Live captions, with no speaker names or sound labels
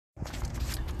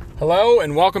Hello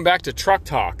and welcome back to Truck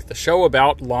Talk, the show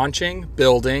about launching,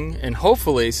 building, and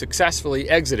hopefully successfully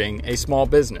exiting a small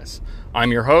business.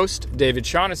 I'm your host, David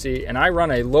Shaughnessy, and I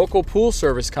run a local pool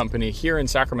service company here in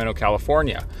Sacramento,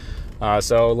 California.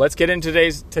 So let's get into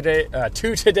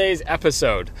today's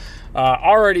episode.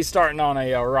 Already starting on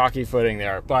a rocky footing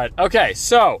there, but okay.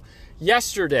 So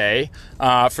yesterday,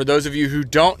 for those of you who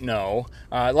don't know,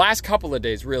 last couple of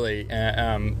days really.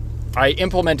 I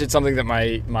implemented something that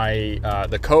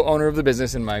the co-owner of the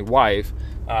business and my wife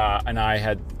and I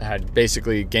had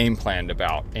basically game planned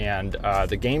about. And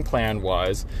the game plan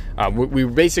was we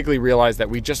basically realized that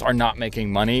we just are not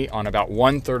making money on about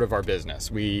 1/3 of our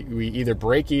business. We either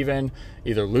break even,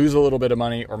 either lose a little bit of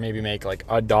money, or maybe make like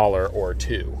 $1 or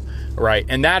 $2, right?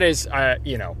 And that is,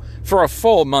 for a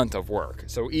full month of work.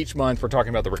 So each month we're talking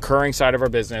about the recurring side of our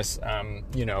business.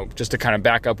 Just to kind of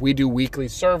back up, we do weekly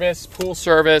service, pool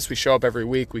service. We show up every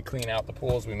week, we clean out the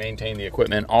pools, we maintain the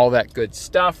equipment, all that good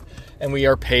stuff. And we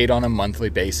are paid on a monthly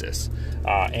basis.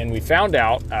 And we found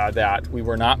out that we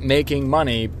were not making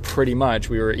money pretty much.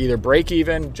 We were either break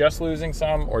even, just losing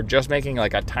some, or just making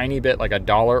like a tiny bit, like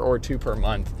 $1 or $2 per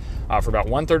month for about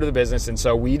 1/3 of the business. And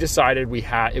so we decided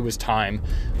it was time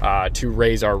to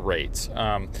raise our rates.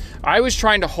 I was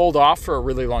trying to hold off for a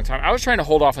really long time. I was trying to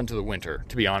hold off into the winter,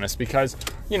 to be honest, because,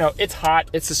 it's hot.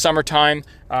 It's the summertime.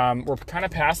 We're kind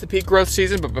of past the peak growth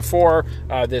season, but before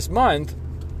this month,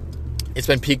 it's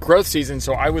been peak growth season,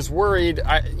 so I was worried.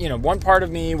 One part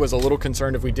of me was a little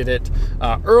concerned if we did it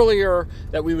earlier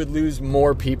that we would lose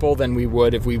more people than we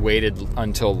would if we waited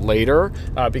until later,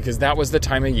 because that was the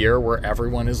time of year where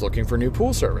everyone is looking for new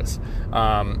pool service.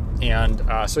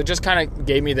 So it just kind of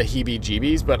gave me the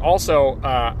heebie-jeebies, but also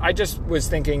I just was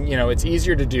thinking, it's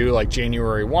easier to do like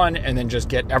January 1 and then just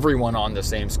get everyone on the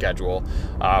same schedule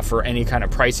for any kind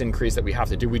of price increase that we have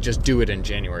to do. We just do it in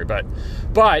January. But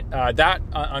that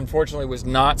unfortunately was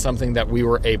not something that we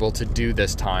were able to do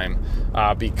this time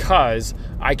because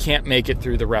I can't make it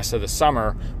through the rest of the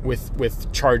summer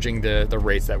with charging the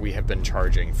rates that we have been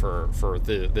charging for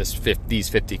these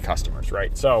 50 customers,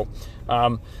 right? So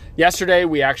yesterday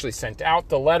we actually sent out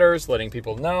the letters letting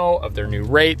people know of their new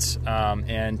rates,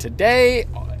 and today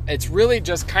it's really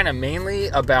just kind of mainly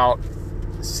about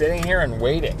sitting here and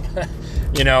waiting.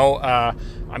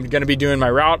 I'm going to be doing my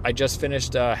route. I just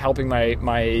finished helping my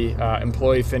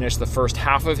employee finish the first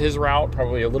half of his route,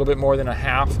 probably a little bit more than a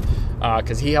half,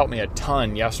 because he helped me a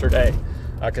ton yesterday.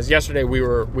 Because yesterday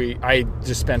I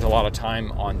just spent a lot of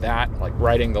time on that, like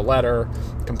writing the letter,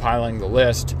 compiling the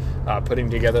list, putting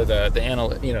together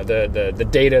the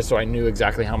data, so I knew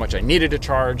exactly how much I needed to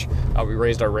charge. We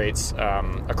raised our rates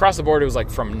across the board. It was like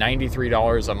from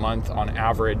 $93 a month on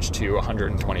average to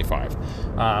 $125.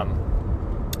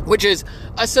 Which is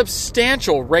a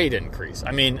substantial rate increase.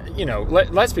 I mean,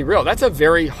 let's be real. That's a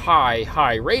very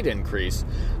high rate increase.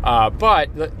 But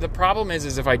the problem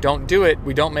is if I don't do it,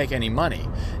 we don't make any money.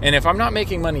 And if I'm not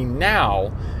making money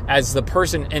now as the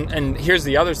person, and here's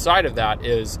the other side of that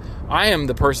is I am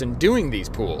the person doing these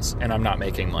pools and I'm not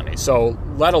making money. So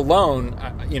let alone,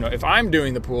 if I'm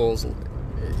doing the pools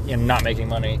and not making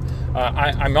money,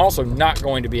 I'm also not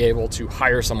going to be able to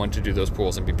hire someone to do those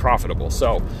pools and be profitable.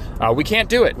 So we can't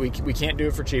do it. We can't do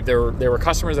it for cheap. There were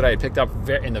customers that I had picked up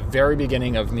in the very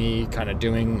beginning of me kind of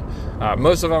doing.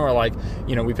 Most of them are like,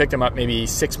 we picked them up maybe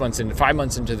 5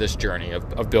 months into this journey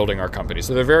of building our company.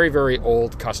 So they're very, very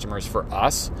old customers for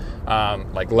us,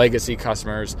 like legacy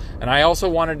customers. And I also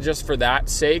wanted, just for that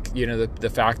sake,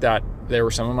 the fact that they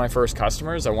were some of my first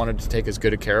customers, I wanted to take as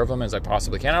good a care of them as I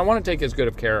possibly can. I want to take as good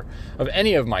of care of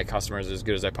any of my customers as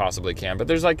good as I possibly can. But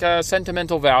there's like a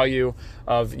sentimental value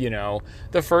of,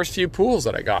 the first few pools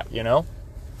that I got,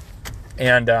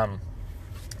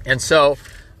 So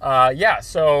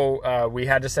we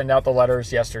had to send out the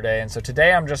letters yesterday. And so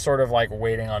today I'm just sort of like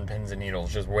waiting on pins and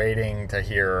needles, just waiting to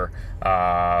hear,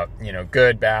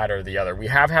 good, bad, or the other. We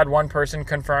have had one person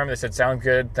confirm. They said, sound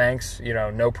good, thanks,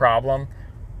 no problem.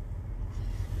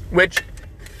 Which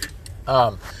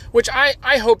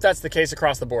I hope that's the case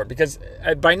across the board, because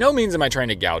by no means am I trying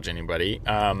to gouge anybody.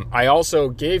 I also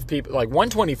gave people, like,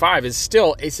 $125 is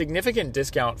still a significant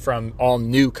discount from all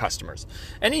new customers.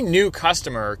 Any new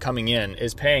customer coming in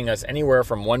is paying us anywhere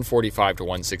from $145 to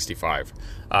 $165.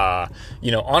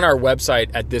 On our website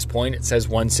at this point, it says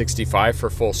 $165 for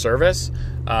full service,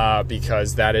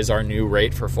 because that is our new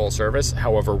rate for full service.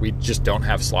 However, we just don't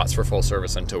have slots for full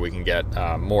service until we can get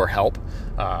more help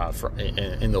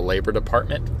in the labor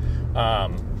department.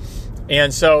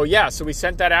 So we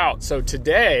sent that out. So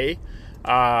today,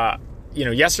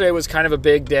 yesterday was kind of a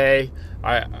big day.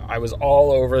 I was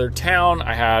all over town.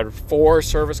 I had 4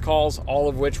 service calls, all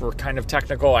of which were kind of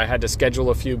technical. I had to schedule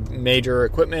a few major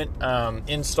equipment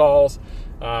installs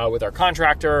with our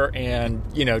contractor, and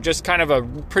just kind of a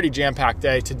pretty jam-packed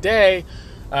day today.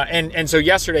 And so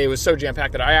yesterday it was so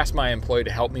jam-packed that I asked my employee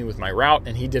to help me with my route,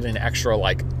 and he did an extra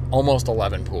almost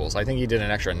 11 pools. I think he did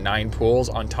an extra 9 pools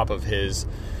on top of his,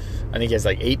 I think he has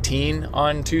 18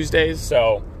 on Tuesdays.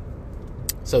 So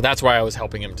that's why I was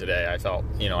helping him today. I felt,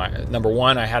 number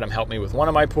one, I had him help me with one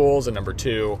of my pools, and number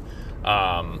two,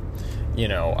 I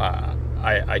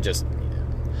just,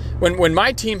 when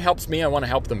my team helps me, I want to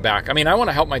help them back. I mean, I want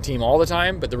to help my team all the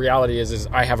time, but the reality is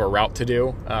I have a route to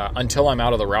do. Until I'm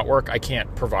out of the route work, I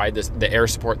can't provide the air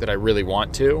support that I really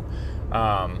want to.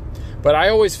 But I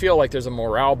always feel like there's a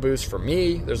morale boost for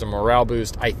me. There's a morale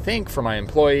boost, I think, for my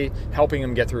employee, helping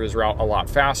him get through his route a lot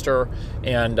faster.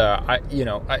 And,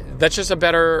 that's just a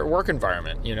better work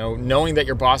environment, knowing that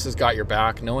your boss has got your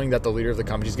back, knowing that the leader of the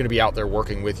company is going to be out there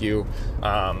working with you.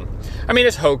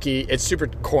 It's hokey. It's super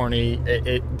corny,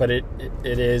 but it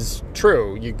is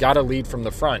true. You got to lead from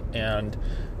the front. And,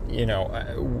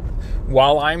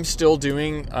 while I'm still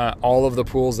doing all of the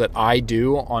pools that I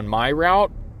do on my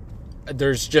route,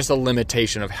 there's just a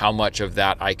limitation of how much of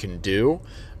that I can do.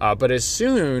 But as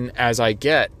soon as I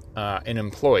get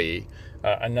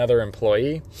another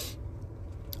employee,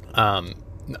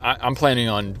 I'm planning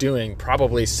on doing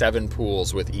probably 7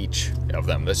 pools with each of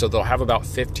them. So they'll have about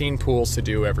 15 pools to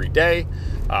do every day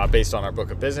based on our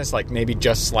book of business, maybe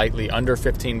just slightly under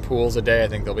 15 pools a day. I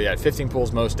think they'll be at 15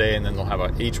 pools most day, and then they'll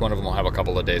have each one of them will have a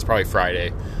couple of days, probably Friday,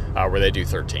 where they do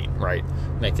 13, right?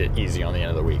 Make it easy on the end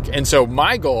of the week. And so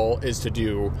my goal is to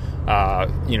do,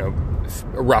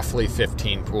 roughly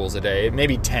 15 pools a day,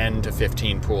 maybe 10 to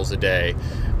 15 pools a day,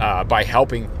 by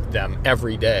helping them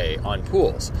every day on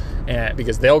pools, and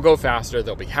because they'll go faster,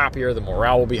 they'll be happier, the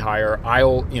morale will be higher.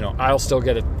 I'll still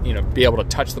get to be able to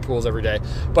touch the pools every day,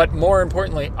 but more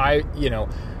importantly,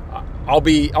 I'll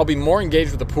be more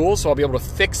engaged with the pool, so I'll be able to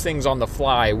fix things on the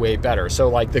fly way better.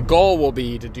 So the goal will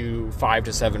be to do 5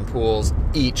 to 7 pools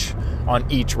each on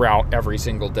each route every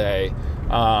single day.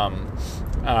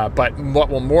 But what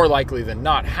will more likely than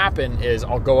not happen is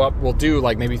I'll go up, we'll do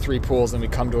maybe 3 pools, then we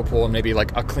come to a pool and maybe a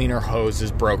cleaner hose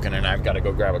is broken and I've got to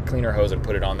go grab a cleaner hose and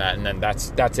put it on that, and then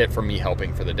that's it for me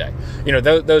helping for the day.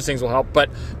 Those things will help, but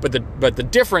the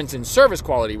difference in service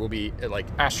quality will be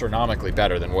astronomically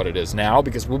better than what it is now,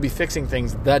 because we'll be fixing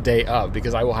things the day of,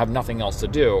 because I will have nothing else to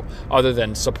do other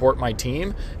than support my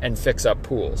team and fix up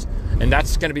pools. And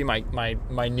that's going to be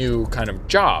my new kind of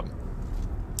job.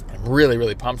 I'm really,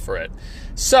 really pumped for it.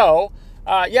 So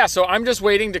I'm just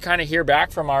waiting to kind of hear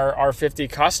back from our 50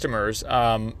 customers.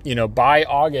 By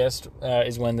August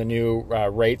is when the new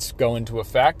rates go into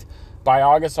effect. By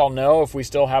August, I'll know if we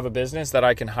still have a business that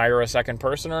I can hire a second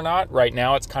person or not. Right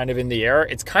now, it's kind of in the air.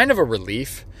 It's kind of a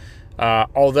relief.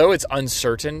 Although it's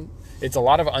uncertain, it's a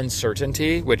lot of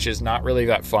uncertainty, which is not really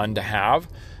that fun to have.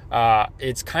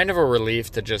 It's kind of a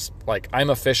relief to just,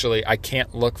 I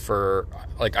can't look for,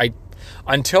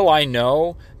 until I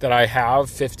know that I have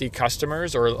 50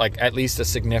 customers, or at least a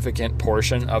significant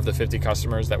portion of the 50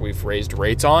 customers that we've raised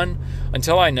rates on,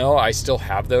 until I know I still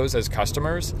have those as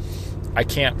customers, I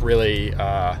can't really,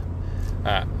 I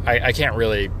can't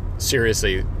really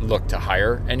seriously look to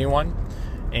hire anyone.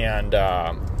 And,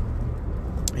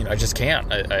 I just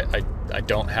can't. I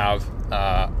don't have,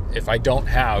 if I don't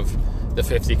have the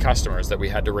 50 customers that we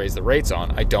had to raise the rates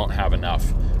on, I don't have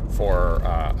enough for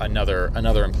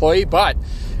another employee. But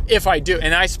if I do,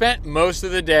 and I spent most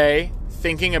of the day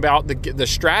thinking about the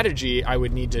strategy I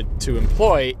would need to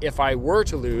employ if I were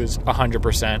to lose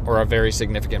 100% or a very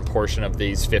significant portion of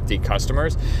these 50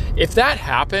 customers. If that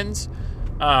happens,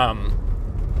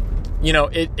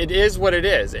 it is what it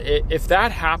is. If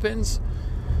that happens,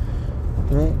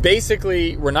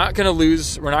 basically we're not going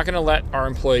to let our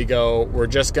employee go. We're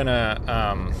just going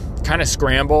to kind of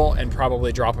scramble and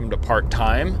probably drop him to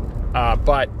part-time,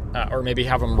 or maybe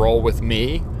have him roll with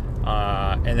me.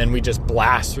 And then we just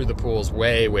blast through the pools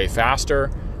way, way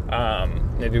faster.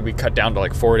 Maybe we cut down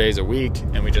to 4 days a week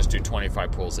and we just do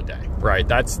 25 pools a day, right?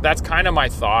 That's kind of my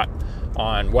thought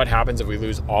on what happens if we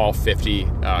lose all 50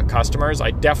 customers.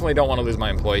 I definitely don't want to lose my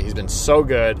employee. He's been so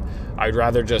good. I'd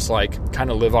rather just kind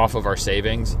of live off of our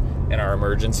savings and our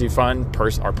emergency fund,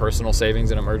 our personal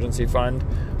savings and emergency fund,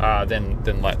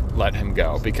 than let him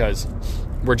go, because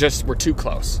we're too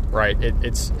close, right?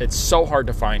 It's so hard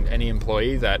to find any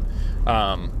employee that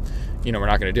we're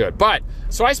not going to do it. But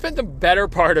so I spent the better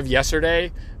part of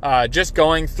yesterday just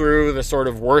going through the sort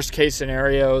of worst case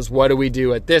scenarios. What do we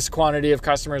do at this quantity of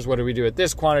customers? What do we do at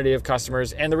this quantity of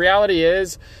customers? And the reality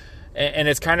is, and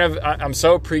it's kind of, I'm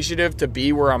so appreciative to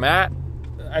be where I'm at.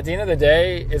 At the end of the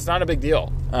day, it's not a big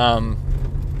deal.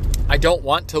 I don't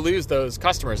want to lose those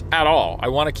customers at all. I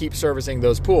want to keep servicing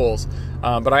those pools,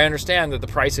 but I understand that the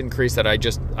price increase that I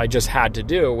just had to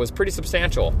do was pretty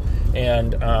substantial,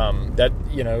 and that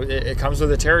it comes with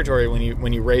the territory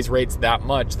when you raise rates that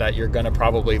much that you're going to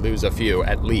probably lose a few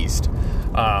at least.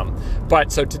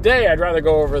 But so today I'd rather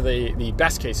go over the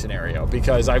best case scenario,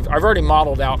 because I've already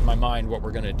modeled out in my mind what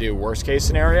we're going to do worst case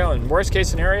scenario, and worst case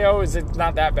scenario is it's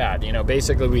not that bad.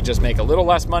 Basically we just make a little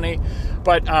less money,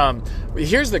 but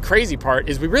here's the crazy part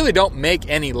is we really don't make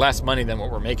any less money than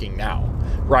what we're making now,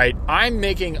 right? I'm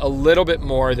making a little bit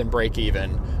more than break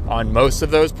even on most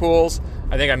of those pools.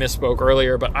 I think I misspoke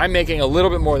earlier, but I'm making a little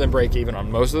bit more than break even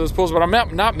on most of those pools, but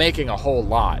I'm not making a whole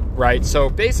lot, right? So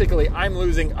basically I'm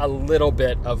losing a little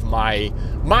bit of my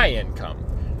income,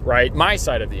 right? My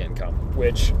side of the income,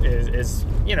 which is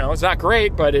it's not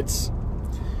great, but it's,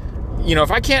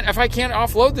 if I can't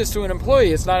offload this to an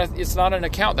employee, it's not an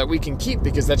account that we can keep,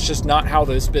 because that's just not how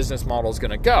this business model is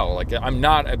going to go. Like I'm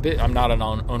not an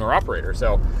owner operator,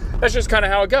 so that's just kind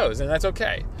of how it goes, and that's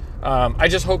okay. I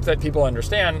just hope that people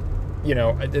understand,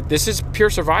 this is pure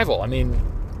survival. I mean,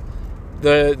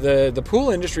 the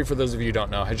pool industry, for those of you who don't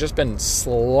know, has just been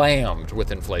slammed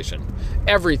with inflation.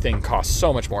 Everything costs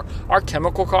so much more. Our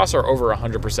chemical costs are over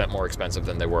 100% more expensive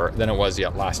than it was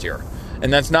yet last year.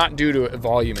 And that's not due to a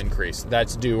volume increase.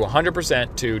 That's due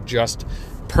 100% to just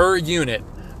per unit.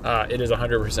 It is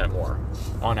 100% more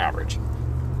on average.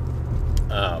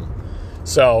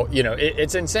 So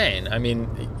it's insane. I mean,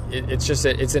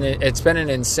 it's been an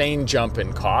insane jump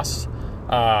in costs,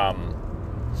 and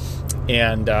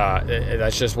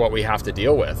that's just what we have to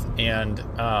deal with. And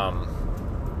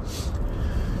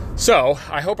so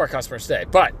I hope our customers stay.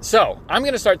 But so I'm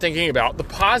going to start thinking about the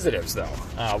positives, though.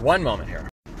 One moment here.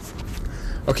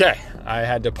 Okay, I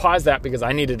had to pause that because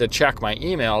I needed to check my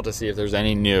email to see if there's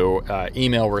any new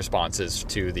email responses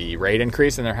to the rate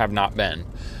increase, and there have not been.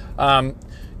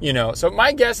 So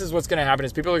my guess is what's going to happen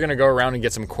is people are going to go around and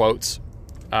get some quotes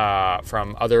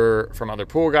from other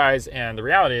pool guys, and the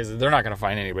reality is that they're not going to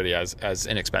find anybody as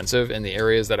inexpensive in the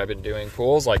areas that I've been doing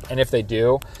pools. And if they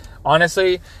do,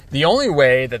 honestly, the only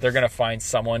way that they're going to find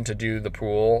someone to do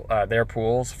their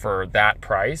pools for that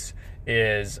price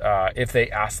is if they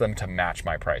ask them to match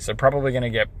my price. They're probably going to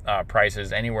get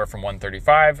prices anywhere from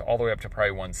 $135 all the way up to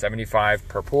probably $175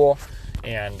 per pool.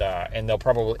 And they'll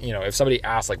probably, if somebody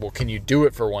asks like, well, can you do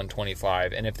it for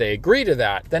 $125? And if they agree to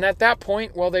that, then at that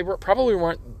point, well, they probably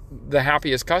weren't the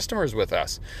happiest customers with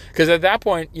us. Because at that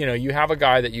point, you have a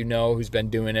guy that who's been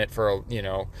doing it for,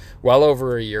 well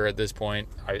over a year at this point.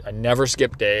 I never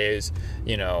skip days,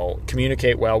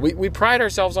 communicate well. We pride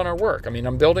ourselves on our work. I mean,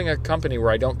 I'm building a company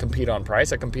where I don't compete on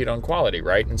price, I compete on quality,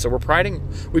 right? And so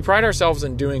we pride ourselves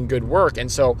in doing good work.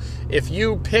 And so if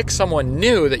you pick someone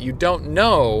new that you don't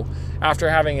know after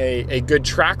having a good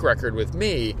track record with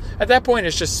me, at that point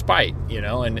it's just spite,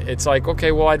 and it's like,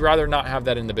 okay, well, I'd rather not have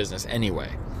that in the business anyway.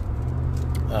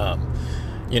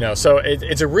 So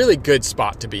it's a really good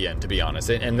spot to be in, to be honest.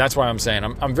 And that's why I'm saying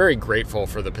I'm very grateful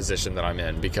for the position that I'm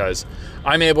in, because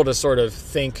I'm able to sort of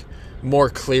think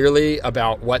more clearly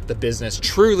about what the business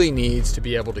truly needs to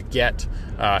be able to get,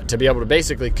 to be able to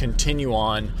basically continue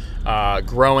on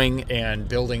growing and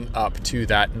building up to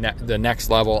the next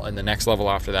level, and the next level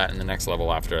after that, and the next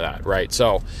level after that, right?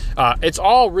 So it's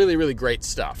all really, really great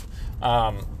stuff.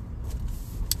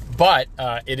 But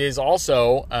it is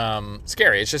also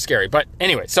scary. It's just scary. But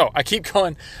anyway, so I keep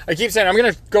saying I'm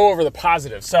going to go over the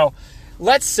positives. So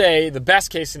let's say the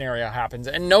best case scenario happens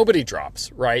and nobody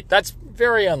drops, right? That's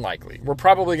very unlikely. We're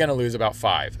probably going to lose about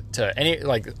 5 to any,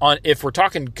 if we're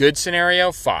talking good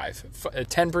scenario, 5. A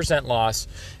 10% loss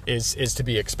is to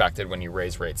be expected when you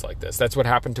raise rates like this. That's what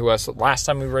happened to us last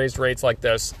time we raised rates like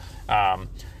this.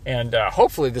 And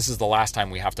hopefully this is the last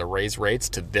time we have to raise rates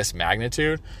to this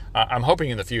magnitude. I'm hoping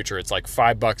in the future it's like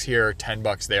 $5 here,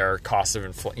 $10 there, cost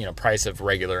of price of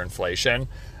regular inflation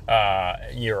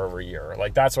year over year.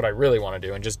 Like that's what I really want to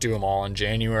do, and just do them all in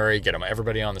January, get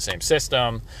everybody on the same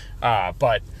system.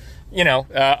 But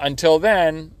until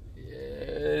then,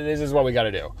 this is what we got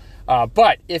to do.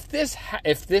 But if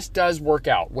this does work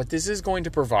out, what this is going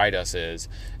to provide us is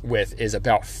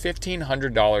about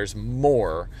 $1,500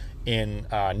 more in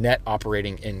net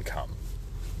operating income,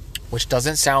 which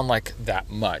doesn't sound like that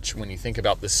much when you think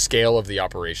about the scale of the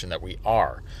operation that we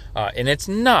are. And it's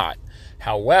not.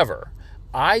 However,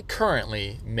 I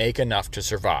currently make enough to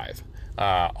survive.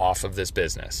 off of this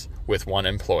business with one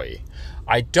employee.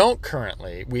 I don't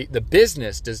currently, the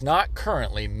business does not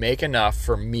currently make enough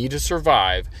for me to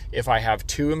survive if I have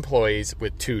 2 employees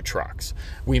with 2 trucks.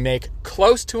 We make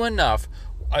close to enough,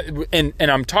 and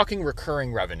I'm talking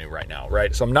recurring revenue right now,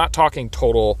 right? So I'm not talking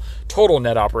total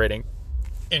net operating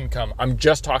income. I'm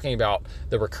just talking about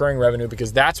the recurring revenue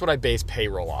because that's what I base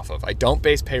payroll off of. I don't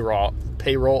base payroll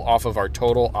off of our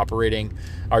total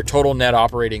net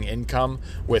operating income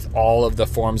with all of the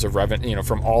forms of revenue,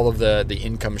 from all of the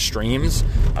income streams,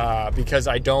 because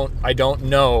I don't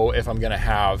know if I'm going to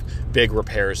have big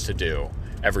repairs to do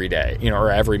every day, or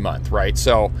every month, right?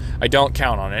 So I don't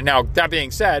count on it. Now, that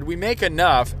being said, we make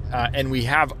enough, and we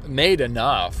have made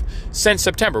enough since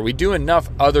September. We do enough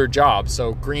other jobs,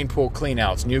 so green pool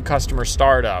cleanouts, new customer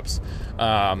startups,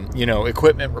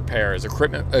 equipment repairs,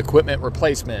 equipment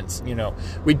replacements.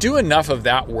 We do enough of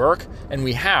that work, and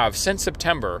we have since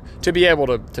September to be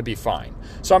able to be fine.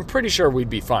 So I'm pretty sure we'd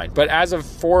be fine. But as of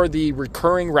for the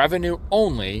recurring revenue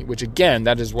only, which again,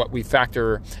 that is what we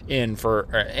factor in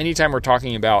for anytime we're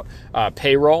talking about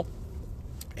payroll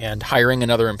and hiring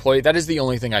another employee, that is the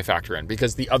only thing I factor in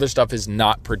because the other stuff is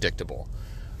not predictable.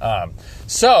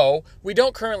 So we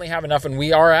don't currently have enough, and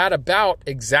we are at about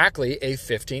exactly a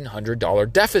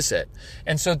 $1,500 deficit.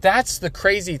 And so that's the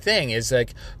crazy thing is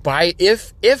like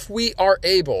if we are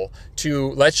able to,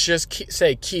 let's just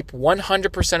keep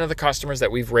 100% of the customers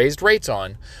that we've raised rates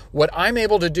on, what I'm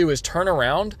able to do is turn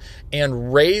around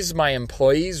and raise my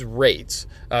employees' rates.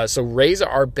 So raise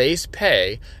our base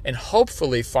pay and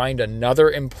hopefully find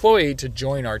another employee to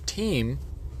join our team.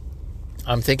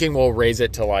 I'm thinking we'll raise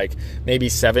it to like maybe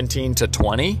 17 to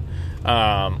 20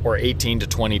 or 18 to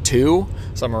 22,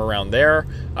 somewhere around there.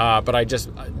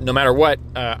 But no matter what,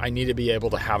 I need to be able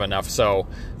to have enough so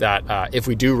that if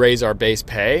we do raise our base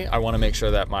pay, I want to make sure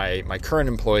that my current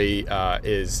employee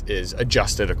is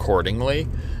adjusted accordingly.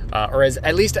 Or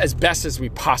at least as best as we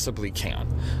possibly can,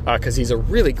 because he's a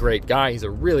really great guy. He's a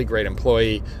really great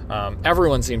employee.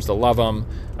 Everyone seems to love him,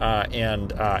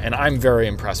 and I'm very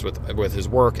impressed with his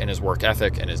work and his work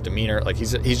ethic and his demeanor. Like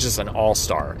he's just an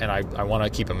all-star, and I want to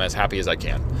keep him as happy as I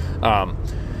can.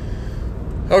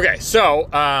 Okay, so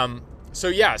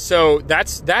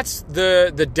that's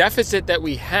the deficit that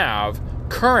we have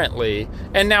currently.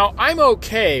 And now I'm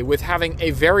okay with having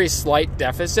a very slight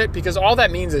deficit because all that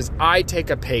means is I take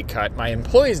a pay cut. My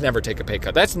employees never take a pay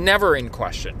cut. That's never in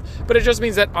question. But it just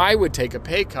means that I would take a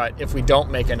pay cut if we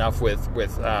don't make enough with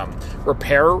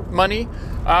repair money,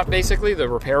 basically the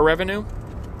repair revenue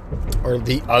or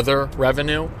the other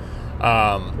revenue.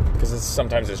 Because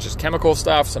sometimes it's just chemical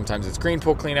stuff, sometimes it's green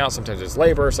pool clean out, sometimes it's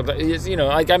labor, sometimes it's,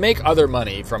 I make other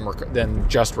money than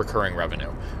just recurring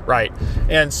revenue, right?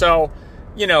 And so,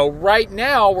 right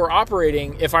now we're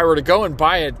operating, if I were to go and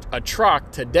buy a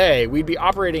truck today, we'd be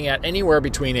operating at anywhere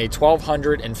between a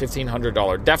 $1,200 and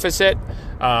 $1,500 deficit.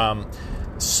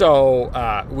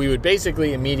 So we would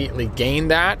basically immediately gain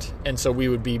that. And so we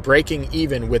would be breaking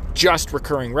even with just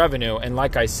recurring revenue. And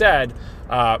like I said,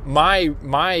 the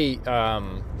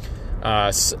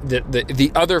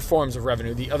other forms of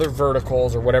revenue, the other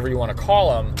verticals or whatever you want to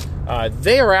call them,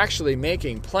 they are actually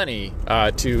making plenty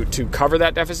to cover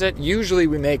that deficit. Usually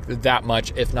we make that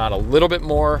much, if not a little bit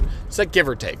more. It's like give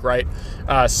or take, right?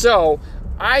 So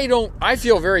I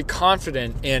feel very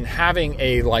confident in having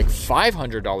a like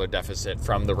 $500 deficit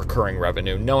from the recurring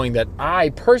revenue, knowing that I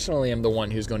personally am the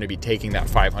one who's going to be taking that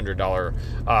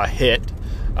 $500 hit,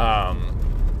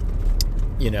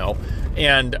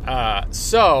 and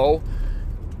so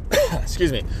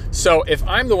excuse me. So if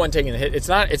I'm the one taking the hit, it's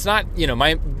not,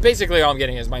 basically all I'm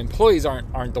getting is my employees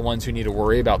aren't the ones who need to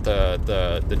worry about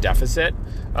the deficit.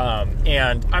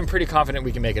 And I'm pretty confident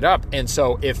we can make it up. And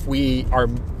so if we are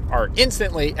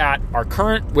instantly at our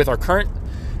current,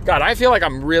 God, I feel like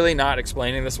I'm really not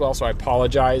explaining this well, so I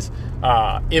apologize.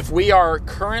 If we are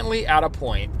currently at a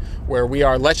point where we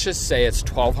are, let's just say it's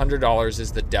 $1,200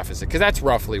 is the deficit, because that's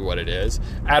roughly what it is,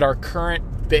 at our current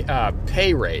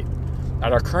pay rate,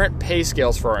 at our current pay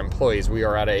scales for our employees, we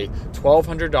are at a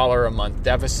 $1,200 a month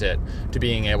deficit to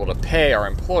being able to pay our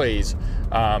employees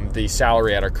the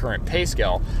salary at our current pay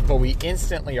scale, but we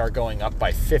instantly are going up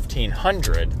by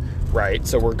 $1,500, right?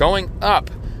 So we're going up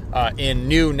in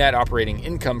new net operating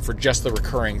income for just the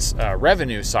recurring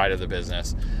revenue side of the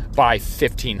business by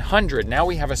 $1,500. Now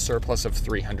we have a surplus of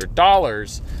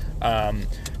 $300,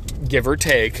 give or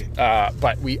take.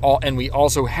 But we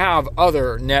also have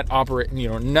other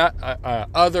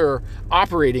other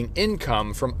operating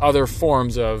income from other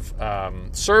forms of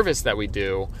service that we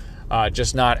do,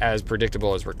 just not as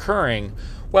predictable as recurring.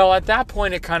 Well, at that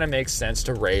point, it kind of makes sense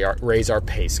to raise our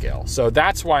pay scale. So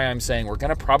that's why I'm saying we're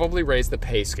going to probably raise the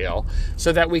pay scale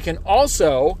so that we can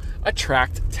also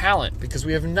attract talent, because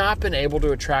we have not been able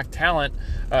to attract talent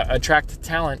at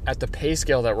the pay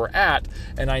scale that we're at.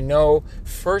 And I know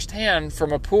firsthand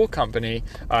from a pool company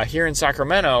here in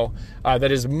Sacramento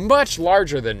that is much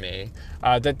larger than me,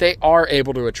 that they are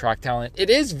able to attract talent. It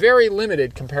is very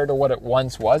limited compared to what it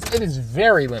once was. It is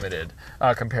very limited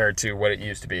compared to what it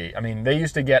used to be. I mean, they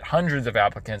used to get hundreds of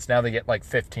applicants. Now they get like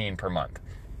 15 per month.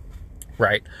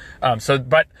 Right.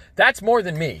 But that's more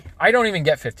than me. I don't even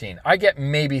get 15. I get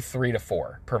maybe 3 to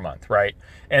 4 per month. Right.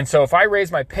 And so if I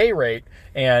raise my pay rate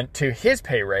and to his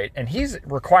pay rate, and he's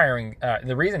requiring,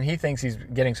 the reason he thinks he's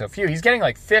getting so few, he's getting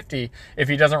like 50 if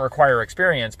he doesn't require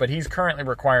experience, but he's currently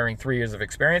requiring 3 years of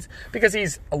experience because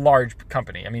he's a large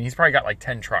company. I mean, he's probably got like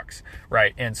 10 trucks.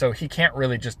 Right. And so he can't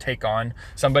really just take on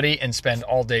somebody and spend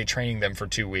all day training them for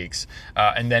 2 weeks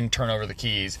and then turn over the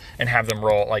keys and have them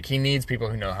roll. Like, he needs people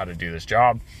who know how to do this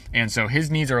job. And so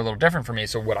his needs are a little different for me.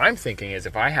 So what I'm thinking is,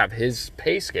 if I have his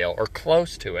pay scale or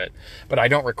close to it, but I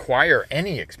don't require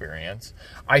any experience,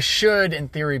 I should, in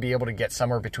theory, be able to get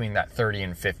somewhere between that 30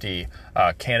 and 50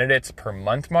 candidates per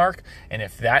month mark. And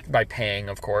if that, by paying,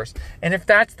 of course, and if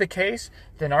that's the case,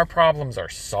 then our problems are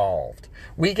solved.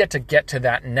 We get to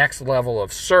that next level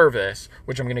of service,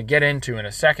 which I'm going to get into in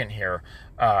a second here,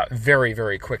 very,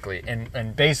 very quickly.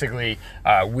 And basically,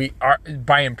 we are,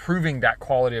 by improving that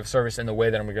quality of service in the way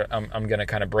that I'm going to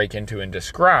kind of break into and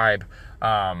describe,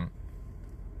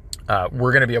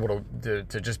 we're going to be able to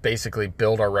just basically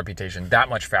build our reputation that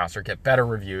much faster, get better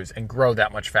reviews, and grow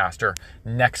that much faster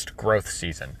next growth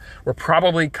season. We're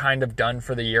probably kind of done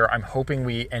for the year. I'm hoping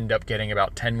we end up getting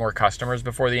about 10 more customers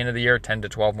before the end of the year, 10 to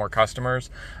 12 more customers.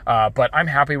 But I'm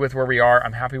happy with where we are.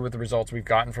 I'm happy with the results we've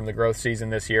gotten from the growth season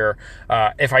this year.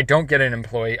 If I don't get an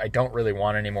employee, I don't really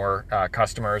want any more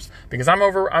customers because I'm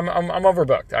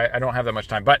overbooked. I don't have that much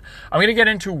time. But I'm going to get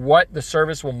into what the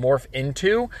service will morph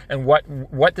into and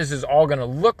what this is all going to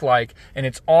look like, and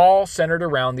it's all centered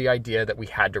around the idea that we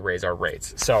had to raise our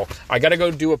rates. So I got to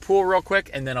go do a pool real quick,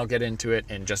 and then I'll get into it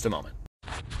in just a moment.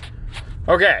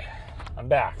 Okay, I'm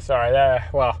back. Sorry.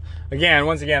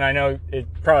 Once again, I know it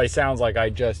probably sounds like I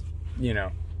just,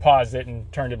 paused it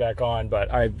and turned it back on,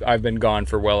 but I've been gone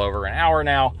for well over an hour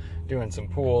now, doing some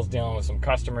pools, dealing with some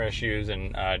customer issues,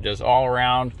 and just all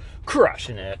around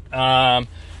crushing it.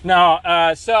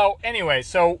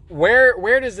 So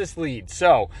where does this lead?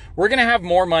 So we're going to have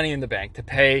more money in the bank to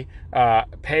pay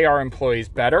our employees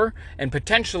better, and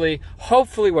potentially,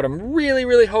 hopefully, what I'm really,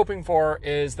 really hoping for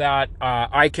is that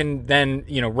I can then,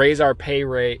 raise our pay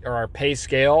rate or our pay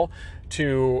scale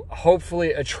to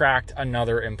hopefully attract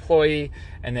another employee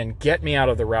and then get me out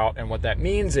of the route. And what that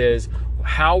means is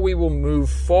how we will move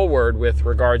forward with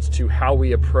regards to how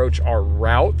we approach our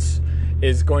routes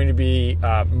is going to be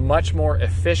much more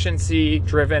efficiency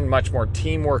driven, much more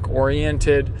teamwork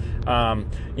oriented.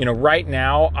 Right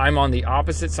now I'm on the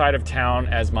opposite side of town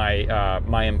as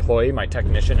my employee, my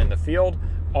technician in the field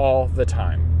all the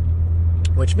time,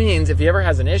 which means if he ever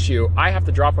has an issue, I have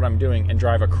to drop what I'm doing and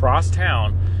drive across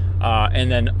town,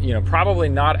 and then, probably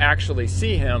not actually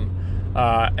see him,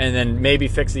 and then maybe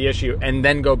fix the issue and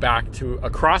then go back to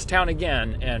across town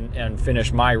again and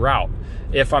finish my route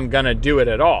if I'm going to do it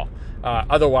at all.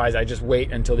 Otherwise, I just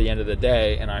wait until the end of the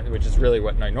day, which is really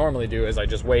what I normally do, is I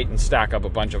just wait and stack up a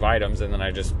bunch of items, and then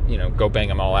I just, go bang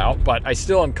them all out. But I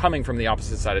still am coming from the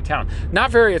opposite side of town.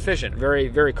 Not very efficient, very,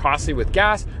 very costly with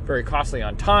gas, very costly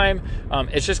on time.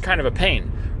 It's just kind of a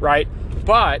pain, right?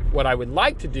 But what I would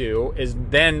like to do is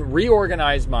then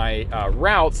reorganize my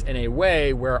routes in a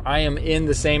way where I am in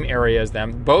the same area as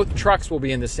them. Both trucks will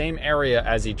be in the same area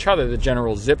as each other, the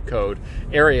general zip code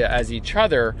area as each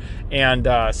other. And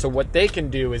so what they can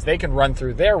do is they can run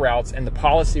through their routes, and the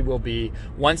policy will be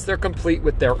once they're complete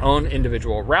with their own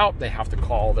individual route, they have to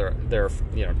call their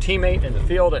teammate in the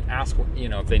field and ask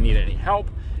if they need any help.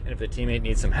 And if the teammate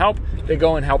needs some help, they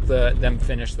go and help them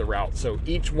finish the route. So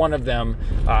each one of them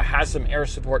has some air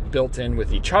support built in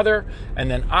with each other. And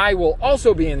then I will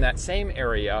also be in that same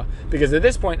area because at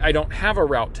this point I don't have a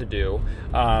route to do.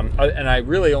 And I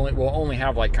really will only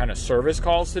have like kind of service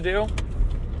calls to do.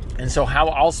 And so how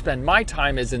I'll spend my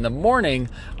time is in the morning,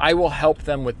 I will help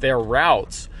them with their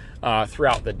routes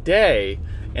throughout the day.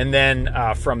 And then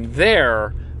from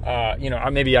there,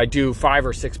 maybe I do 5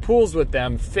 or 6 pools with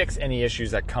them, fix any issues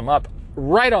that come up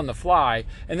right on the fly.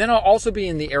 And then I'll also be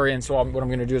in the area. And so what I'm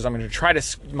going to do is I'm going to try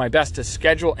my best to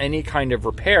schedule any kind of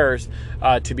repairs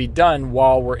to be done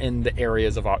while we're in the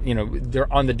areas of,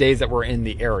 they're on the days that we're in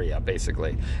the area,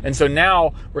 basically. And so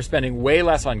now we're spending way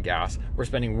less on gas. We're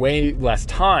spending way less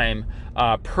time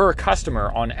per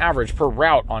customer on average, per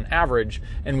route on average.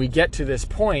 And we get to this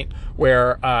point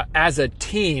where as a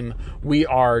team, we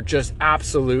are just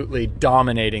absolutely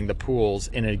dominating the pools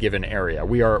in a given area.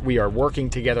 We are working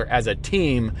together as a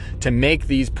team to make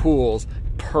these pools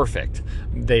perfect.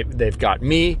 They've got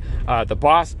me, the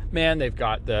boss man. They've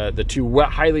got the two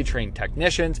highly trained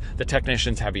technicians. The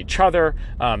technicians have each other.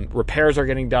 Repairs are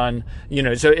getting done.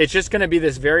 So it's just going to be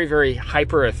this very, very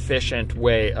hyper efficient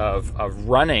way of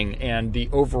running, and the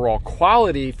overall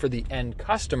quality for the end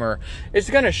customer is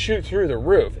going to shoot through the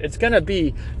roof. It's going to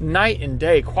be night and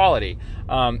day quality.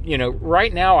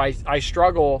 Right now I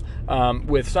struggle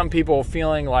with some people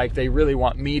feeling like they really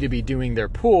want me to be doing their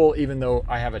pool, even though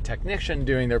I have a technician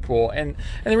doing their pool. And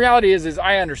the reality is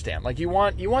I understand. Like you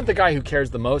want the guy who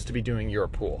cares the most to be doing your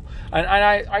pool. And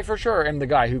I for sure am the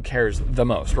guy who cares the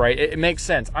most, right? It makes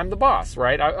sense. I'm the boss,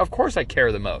 right? Of course I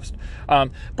care the most.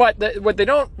 But what they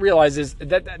don't realize is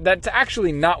that that's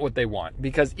actually not what they want,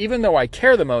 because even though I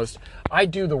care the most, I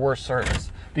do the worst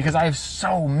service. Because I have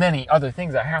so many other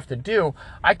things I have to do,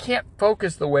 I can't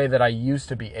focus the way that I used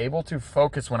to be able to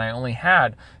focus when I only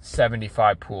had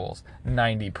 75 pools,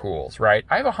 90 pools, right?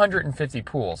 I have 150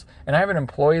 pools, and I have an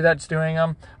employee that's doing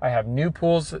them. I have new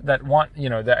pools that want,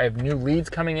 that I have new leads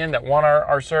coming in that want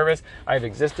our service. I have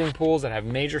existing pools that have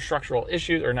major structural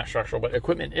issues, or not structural, but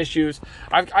equipment issues.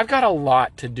 I've got a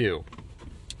lot to do.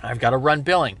 I've got to run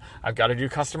billing. I've got to do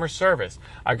customer service.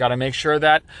 I've got to make sure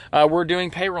that we're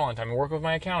doing payroll on time and work with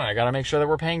my accountant. I got to make sure that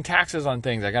we're paying taxes on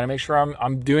things. I got to make sure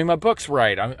I'm doing my books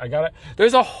right.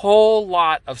 There's a whole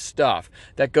lot of stuff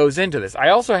that goes into this. I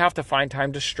also have to find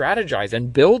time to strategize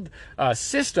and build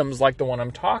systems like the one I'm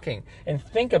talking, and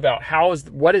think about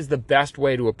what is the best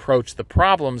way to approach the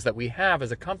problems that we have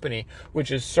as a company, which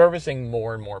is servicing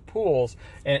more and more pools,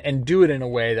 and do it in a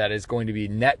way that is going to be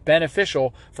net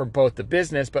beneficial for both the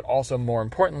business, but also more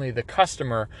importantly, the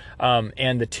customer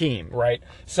and the team, right?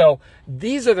 So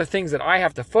these are the things that I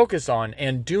have to focus on,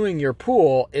 and doing your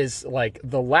pool is like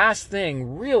the last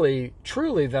thing really,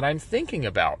 truly that I'm thinking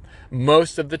about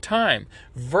most of the time,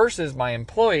 versus my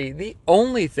employee. The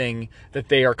only thing that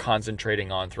they are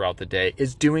concentrating on throughout the day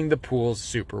is doing the pools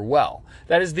super well.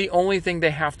 That is the only thing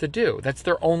they have to do. That's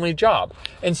their only job.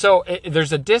 And so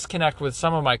there's a disconnect with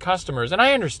some of my customers, and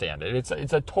I understand it.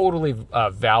 It's a totally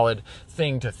valid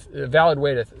thing valid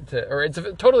way or it's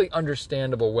a totally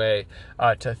understandable way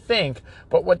to think.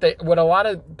 But what a lot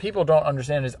of people don't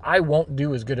understand is I won't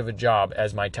do as good of a job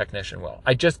as my technician will.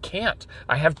 I just can't.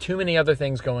 I have too many other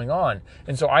things going on.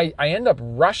 And so I end up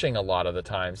rushing a lot of the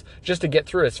times just to get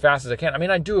through as fast as I can. I mean,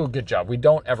 I do a good job. We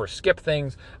don't ever skip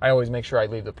things. I always make sure I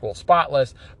leave the pool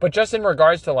spotless. But just in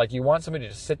regards to, like, you want somebody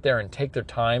to sit there and take their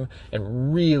time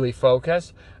and really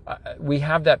focus, we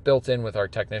have that built in with our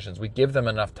technicians. We give them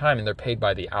enough time, and they're paid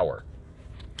by the hour.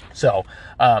 So,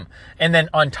 and then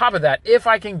on top of that, if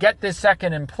I can get this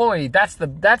second employee, that's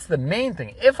the main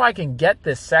thing. If I can get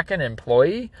this second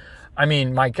employee, I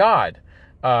mean, my God,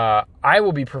 I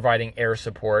will be providing air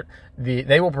support.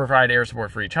 They will provide air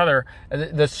support for each other.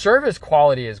 The service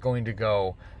quality is going to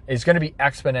be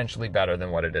exponentially better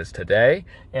than what it is today.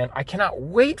 And I cannot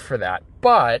wait for that,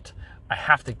 but I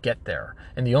have to get there.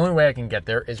 And the only way I can get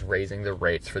there is raising the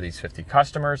rates for these 50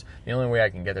 customers. The only way I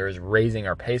can get there is raising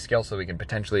our pay scale so we can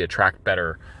potentially attract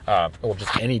better,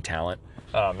 just any talent,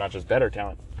 not just better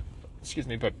talent,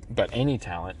 but any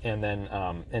talent. And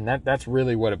then, that's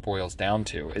really what it boils down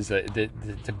to, is that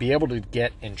to be able to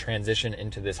get and transition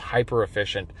into this hyper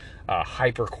efficient,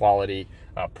 hyper quality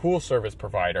pool service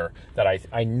provider that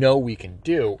I know we can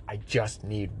do. I just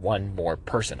need one more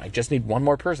person.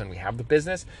 We have the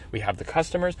business, we have the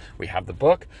customers, we have the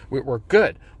book. We're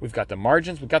good. We've got the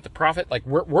margins, we've got the profit. Like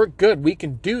we're good. We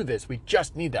can do this. We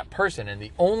just need that person. And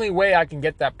the only way I can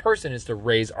get that person is to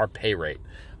raise our pay rate.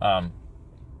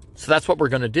 So that's what we're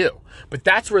going to do. But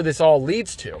that's where this all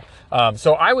leads to.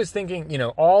 So I was thinking,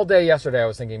 all day yesterday, I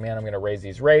was thinking, man, I'm going to raise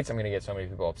these rates. I'm going to get so many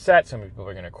people upset. So many people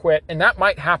are going to quit. And that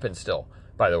might happen still,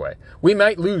 by the way. We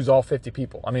might lose all 50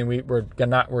 people. I mean,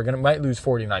 might lose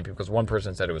 49 people because one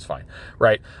person said it was fine,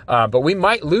 right? But we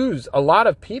might lose a lot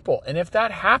of people. And if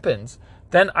that happens,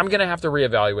 then I'm going to have to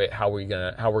reevaluate how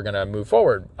we're going to move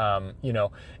forward.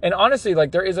 And honestly,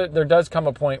 like there does come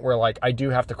a point where, like, I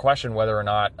do have to question whether or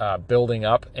not building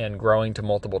up and growing to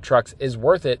multiple trucks is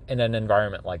worth it in an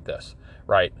environment like this,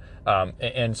 right?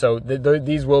 And so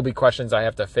these will be questions I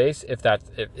have to face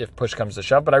if push comes to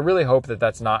shove. But I really hope that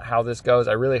that's not how this goes.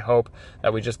 I really hope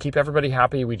that we just keep everybody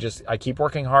happy. I keep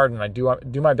working hard, and I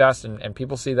do my best, and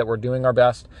people see that we're doing our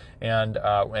best, and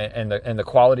the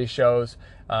quality shows,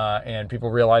 and people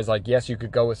realize, like, yes, you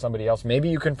could go with somebody else. Maybe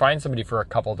you can find somebody for a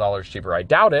couple dollars cheaper. I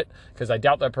doubt it, because I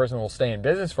doubt that person will stay in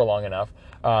business for long enough.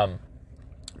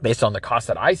 Based on the cost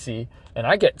that I see, and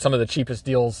I get some of the cheapest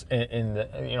deals in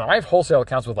the, I have wholesale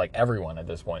accounts with like everyone at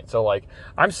this point. So like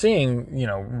I'm seeing,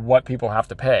 what people have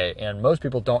to pay, and most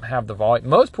people don't have the volume.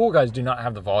 Most pool guys do not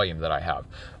have the volume that I have.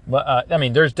 But,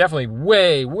 there's definitely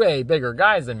way, way bigger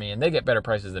guys than me, and they get better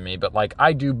prices than me. But like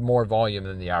I do more volume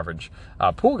than the average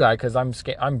pool guy, because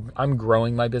I'm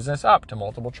growing my business up to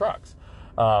multiple trucks.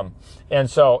 And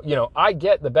so, I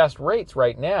get the best rates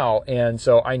right now. And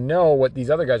so I know what these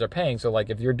other guys are paying. So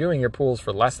like, if you're doing your pools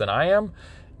for less than I am,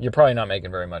 you're probably not making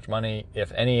very much money,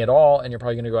 if any at all. And you're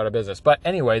probably going to go out of business. But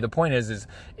anyway, the point is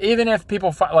even if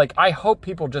people I hope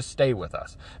people just stay with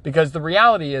us, because the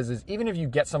reality is even if you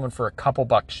get someone for a couple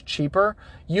bucks cheaper,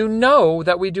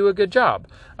 that we do a good job.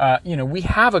 We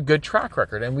have a good track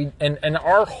record, and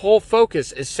our whole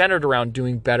focus is centered around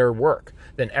doing better work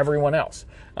than everyone else.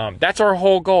 That's our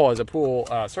whole goal as a pool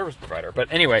service provider.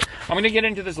 But anyway, I'm going to get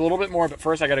into this a little bit more, but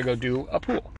first I got to go do a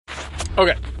pool.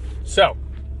 Okay, so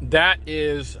that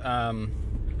is, I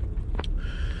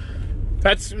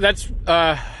guess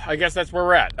that's where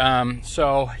we're at.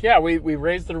 So yeah, we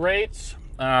raised the rates.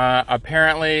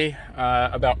 Apparently,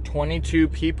 about 22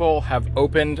 people have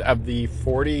opened of the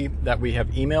 40 that we have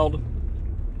emailed.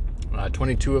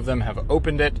 22 of them have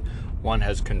opened it. One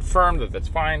has confirmed that that's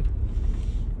fine.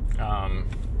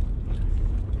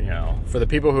 For the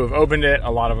people who have opened it,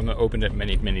 a lot of them have opened it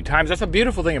many, many times. That's a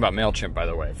beautiful thing about MailChimp, by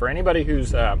the way. For anybody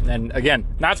who's, and again,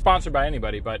 not sponsored by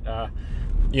anybody, but,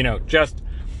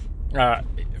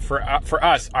 for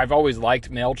us, I've always liked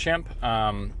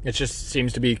MailChimp. It just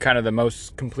seems to be kind of the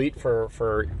most complete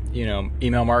for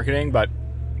email marketing, but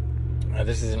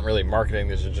this isn't really marketing.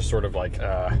 This is just sort of like,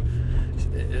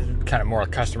 kind of more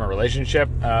customer relationship,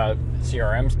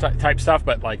 CRM type stuff,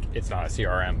 but like, it's not a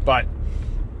CRM, but,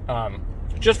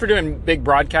 just for doing big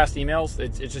broadcast emails,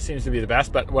 it just seems to be the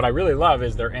best. But what I really love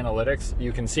is their analytics.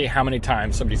 You can see how many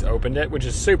times somebody's opened it, which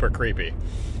is super creepy.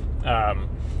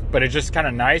 But it's just kind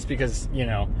of nice because,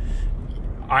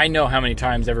 I know how many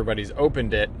times everybody's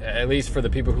opened it, at least for the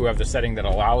people who have the setting that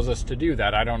allows us to do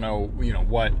that. I don't know,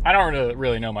 I don't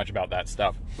really know much about that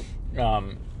stuff.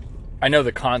 I know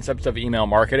the concepts of email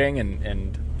marketing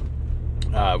and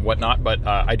whatnot, but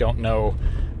I don't know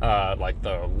like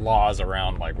the laws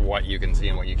around like what you can see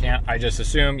and what you can't. I just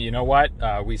assume,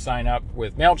 we sign up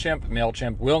with MailChimp.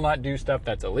 MailChimp will not do stuff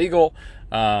that's illegal.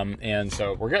 And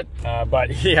so we're good.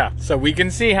 But yeah, so we can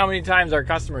see how many times our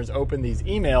customers open these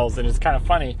emails, and it's kind of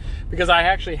funny because I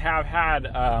actually have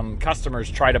had customers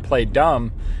try to play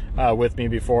dumb with me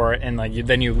before, and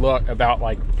then you look about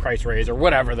like price raise or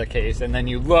whatever the case, and then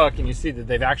you look and you see that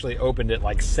they've actually opened it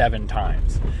like 7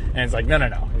 times, and it's like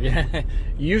no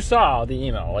you saw the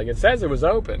email, like it says it was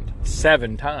opened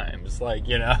 7 times, like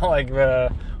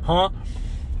huh.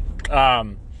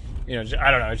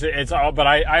 I don't know. It's all, but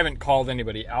I haven't called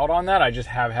anybody out on that. I just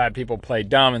have had people play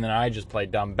dumb, and then I just play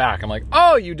dumb back. I'm like,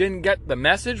 oh, you didn't get the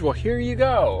message? Well, here you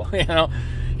go.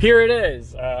 Here it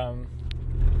is.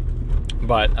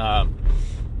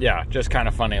 Yeah, just kind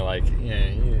of funny. Like,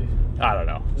 I don't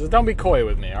know. Just don't be coy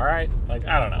with me, all right? Like,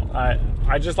 I don't know.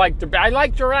 I just like I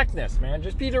like directness, man.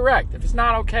 Just be direct. If it's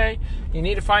not okay, you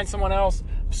need to find someone else.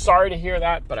 Sorry to hear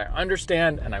that, but I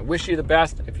understand, and I wish you the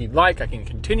best. If you'd like, I can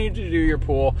continue to do your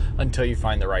pool until you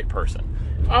find the right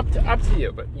person. Up to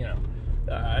you, but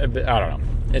I don't know.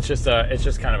 It's just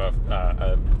kind of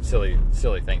a silly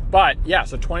thing. But yeah,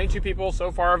 so 22 people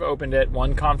so far have opened it.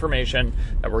 1 confirmation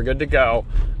that we're good to go.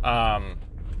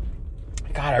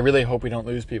 God, I really hope we don't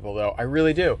lose people, though. I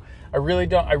really do. I really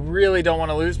don't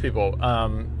want to lose people.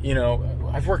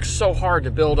 I've worked so hard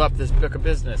to build up this book of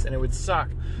business, and it would suck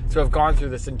to have gone through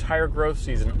this entire growth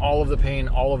season, all of the pain,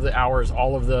 all of the hours,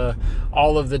 all of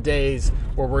the days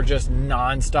where we're just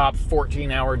nonstop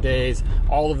 14-hour days,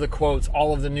 all of the quotes,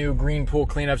 all of the new green pool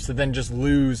cleanups, to then just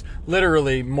lose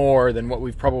literally more than what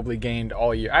we've probably gained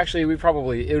all year. Actually, it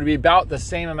would be about the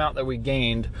same amount that we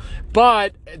gained,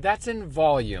 but that's in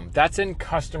volume. That's in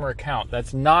customer count.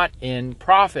 That's not in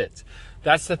profits.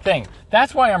 That's the thing.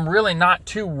 That's why I'm really not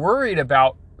too worried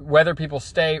about whether people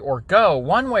stay or go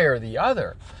one way or the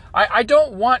other. I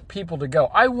don't want people to go.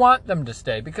 I want them to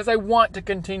stay because I want to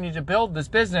continue to build this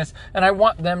business, and I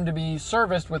want them to be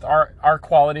serviced with our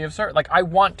quality of service. Like, I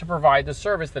want to provide the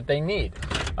service that they need.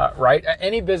 right?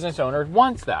 Any business owner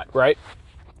wants that, right?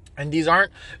 And these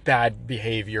aren't bad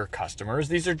behavior customers.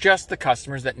 These are just the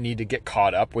customers that need to get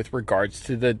caught up with regards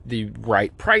to the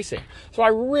right pricing. So I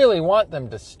really want them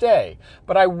to stay,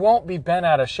 but I won't be bent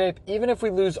out of shape. Even if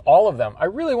we lose all of them, I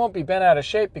really won't be bent out of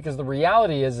shape, because the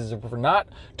reality is if we're not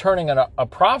turning a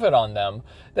profit on them,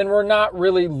 then we're not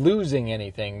really losing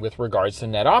anything with regards to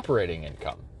net operating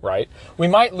income, right? We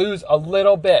might lose a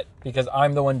little bit because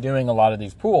I'm the one doing a lot of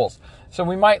these pools. So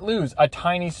we might lose a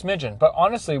tiny smidgen, but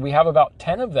honestly, we have about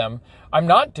 10 of them. I'm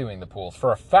not doing the pools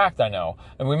for a fact, I know.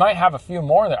 And we might have a few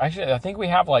more there. Actually, I think we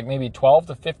have like maybe 12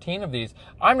 to 15 of these.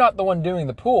 I'm not the one doing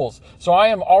the pools. So I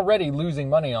am already losing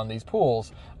money on these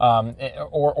pools,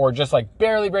 or just like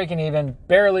barely breaking even,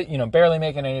 barely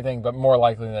making anything, but more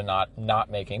likely than not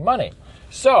making money.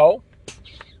 So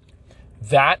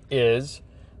that is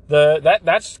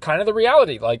that's kind of the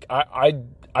reality. Like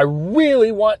I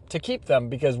really want to keep them,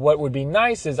 because what would be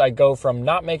nice is I go from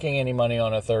not making any money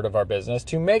on a third of our business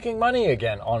to making money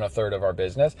again on a third of our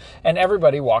business, and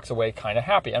everybody walks away kind of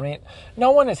happy. I mean,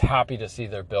 no one is happy to see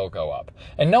their bill go up,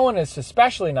 and no one is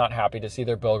especially not happy to see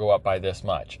their bill go up by this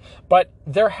much, but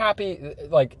they're happy.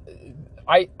 Like,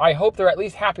 I hope they're at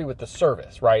least happy with the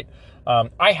service, right?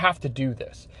 I have to do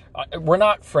this. We're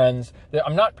not friends.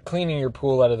 I'm not cleaning your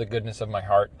pool out of the goodness of my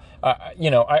heart.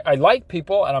 I like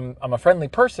people, and I'm a friendly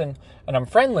person, and I'm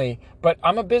friendly, but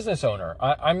I'm a business owner.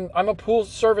 I'm a pool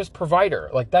service provider.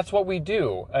 Like, that's what we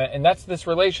do, and that's this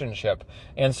relationship.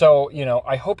 And so,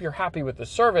 I hope you're happy with the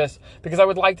service, because I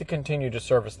would like to continue to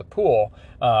service the pool,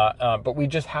 but we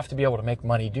just have to be able to make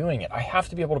money doing it. I have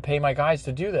to be able to pay my guys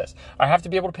to do this. I have to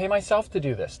be able to pay myself to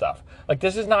do this stuff. Like,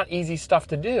 this is not easy stuff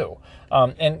to do.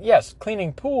 And yes,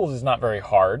 cleaning pools is not very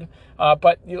hard,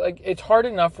 but it's hard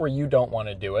enough where you don't want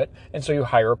to do it, and so you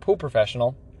hire a pool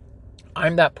professional.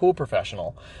 I'm that pool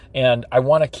professional, and I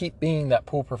want to keep being that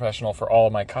pool professional for all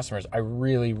of my customers. I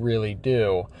really, really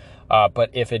do. But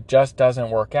if it just doesn't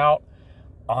work out,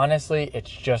 honestly, it's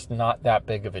just not that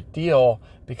big of a deal,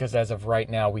 because as of right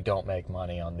now, we don't make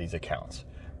money on these accounts.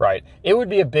 Right. It would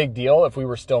be a big deal if we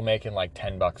were still making like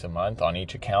 $10 a month on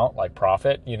each account, like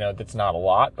profit. That's not a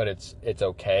lot, but it's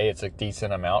okay. It's a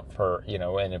decent amount for,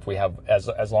 and if we have,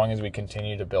 as long as we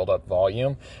continue to build up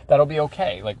volume, that'll be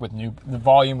okay. Like with the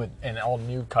volume and all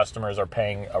new customers are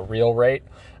paying a real rate.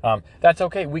 That's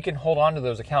okay. We can hold on to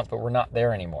those accounts, but we're not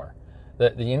there anymore.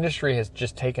 The industry has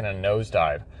just taken a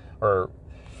nosedive, or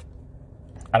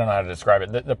I don't know how to describe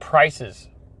it. The prices,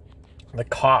 the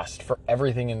cost for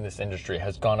everything in this industry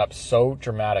has gone up so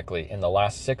dramatically in the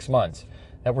last 6 months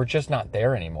that we're just not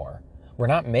there anymore. We're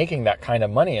not making that kind of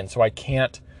money. And so I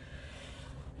can't,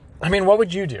 what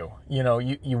would you do?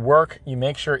 You work, you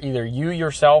make sure either you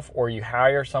yourself or you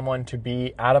hire someone to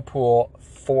be at a pool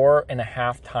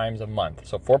 4.5 times a month.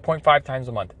 So 4.5 times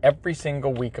a month, every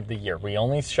single week of the year. We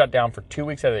only shut down for 2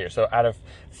 weeks out of the year. So out of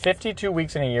 52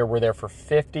 weeks in a year, we're there for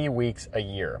 50 weeks a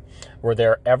year. We're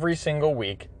there every single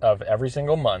week of every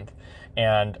single month,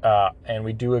 and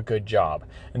we do a good job.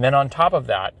 And then on top of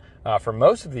that, for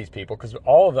most of these people, because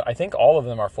I think all of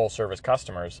them are full service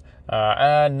customers.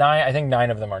 I think 9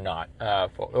 of them are not.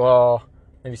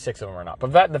 Maybe 6 of them are not.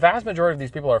 But the vast majority of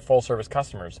these people are full service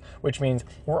customers, which means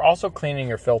we're also cleaning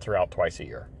your filter out twice a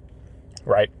year,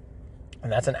 right?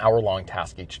 And that's an hour-long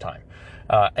task each time.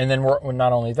 And then we're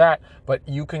not only that, but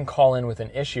you can call in with an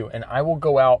issue, and I will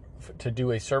go out to do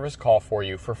a service call for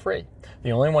you for free.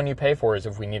 The only one you pay for is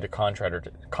if we need a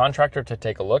contractor to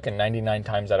take a look, and 99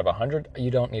 times out of 100,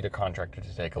 you don't need a contractor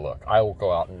to take a look. I will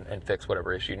go out and fix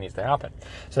whatever issue needs to happen.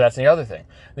 So that's the other thing.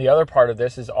 The other part of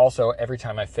this is also every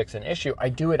time I fix an issue, I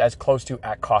do it as close to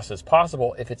at cost as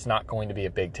possible if it's not going to be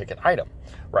a big ticket item,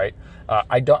 right?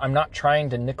 I'm not trying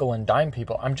to nickel and dime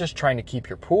people. I'm just trying to keep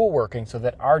your pool working so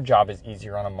that our job is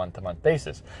easier on a month-to-month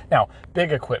basis. Now,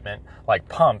 big equipment like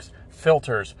pumps,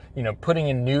 filters, putting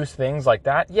in new things like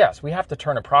that, yes, we have to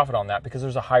turn a profit on that because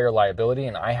there's a higher liability,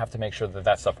 and I have to make sure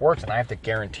that stuff works, and I have to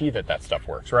guarantee that stuff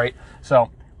works, right? So,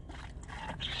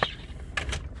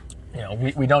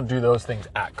 we don't do those things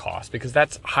at cost because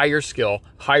that's higher skill,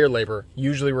 higher labor,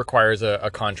 usually requires a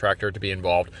contractor to be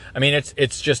involved.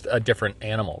 It's just a different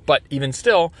animal. But even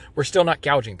still, we're still not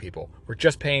gouging people. We're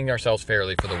just paying ourselves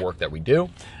fairly for the work that we do.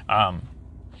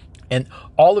 And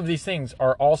all of these things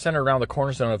are all centered around the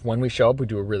cornerstone of when we show up, we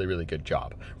do a really, really good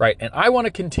job, right? And I want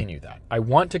to continue that. I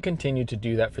want to continue to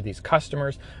do that for these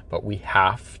customers, but we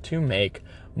have to make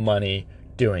money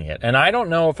doing it. And I don't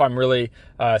know if I'm really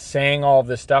saying all of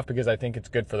this stuff because I think it's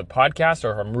good for the podcast,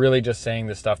 or if I'm really just saying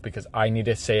this stuff because I need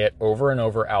to say it over and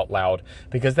over out loud,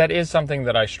 because that is something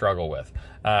that I struggle with.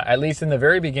 At least in the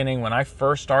very beginning, when I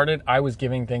first started, I was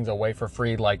giving things away for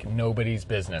free like nobody's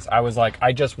business. I was like,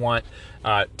 I just want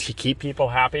to keep people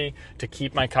happy, to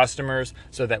keep my customers,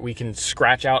 so that we can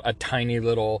scratch out a tiny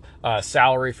little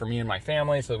salary for me and my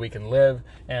family, so that we can live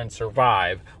and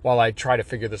survive while I try to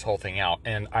figure this whole thing out.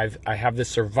 And I have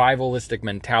this survivalistic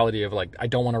mentality of like, I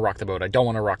don't want to rock the boat. I don't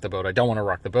want to rock the boat. I don't want to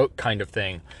rock the boat kind of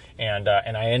thing. And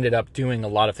I ended up doing a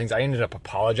lot of things. I ended up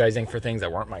apologizing for things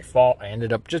that weren't my fault. I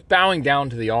ended up just bowing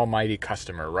down to the almighty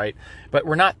customer, right? But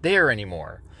we're not there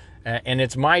anymore. And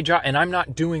it's my job, and I'm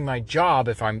not doing my job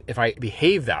if I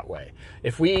behave that way.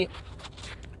 If we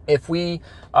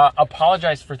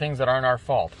apologize for things that aren't our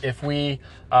fault, if we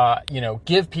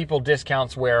give people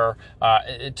discounts where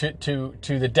to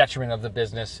the detriment of the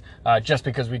business, just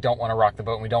because we don't want to rock the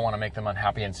boat and we don't want to make them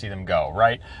unhappy and see them go,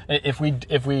 right? If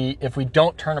we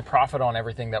don't turn a profit on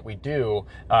everything that we do,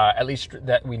 at least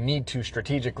that we need to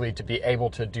strategically to be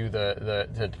able to do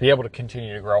to be able to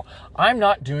continue to grow, I'm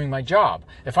not doing my job.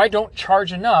 If I don't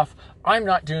charge enough, I'm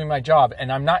not doing my job.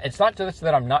 And it's not just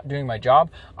that I'm not doing my job.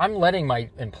 I'm letting my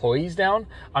employees down.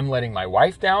 I'm letting my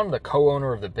wife down, the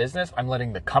co-owner of the business. I'm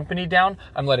letting the company down.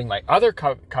 I'm letting my other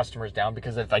customers down,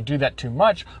 because if I do that too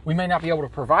much, we may not be able to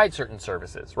provide certain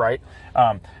services, right?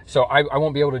 So I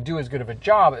won't be able to do as good of a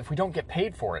job if we don't get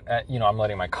paid for it. I'm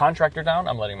letting my contractor down.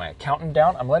 I'm letting my accountant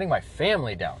down. I'm letting my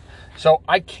family down. So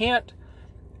I can't,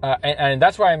 and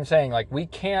that's why I'm saying, like, we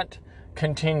can't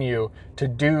continue to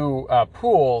do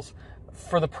pools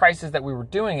for the prices that we were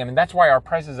doing them. And that's why our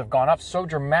prices have gone up so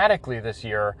dramatically this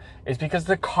year, is because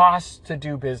the cost to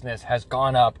do business has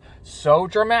gone up so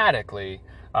dramatically.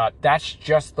 That's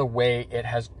just the way it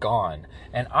has gone.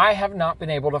 And I have not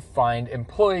been able to find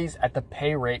employees at the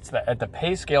pay rates, at the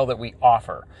pay scale that we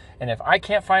offer. And if I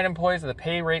can't find employees at the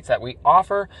pay rates that we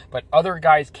offer, but other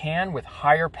guys can with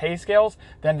higher pay scales,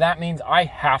 then that means I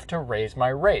have to raise my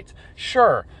rates.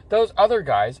 Sure, those other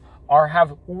guys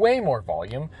have way more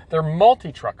volume. They're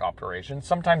multi-truck operations,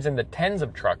 sometimes in the tens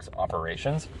of trucks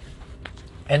operations.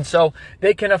 And so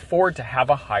they can afford to have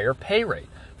a higher pay rate.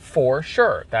 For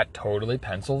sure, that totally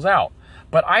pencils out.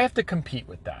 But I have to compete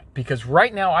with that, because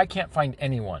right now I can't find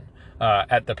anyone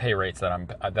at the pay rates that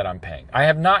I'm paying. I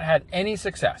have not had any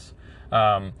success,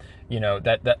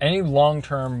 that any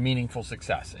long-term meaningful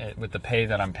success with the pay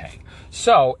that I'm paying.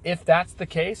 So if that's the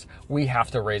case, we have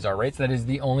to raise our rates. That is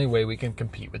the only way we can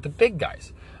compete with the big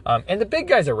guys. And the big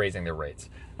guys are raising their rates.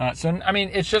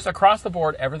 It's just across the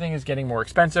board, everything is getting more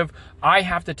expensive. I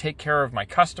have to take care of my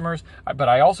customers, but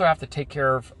I also have to take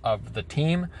care of the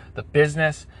team, the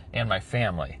business, and my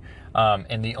family.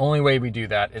 And the only way we do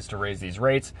that is to raise these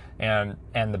rates, and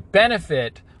the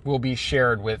benefit will be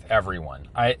shared with everyone.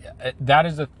 That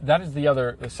is the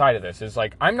other side of this, is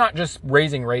like, I'm not just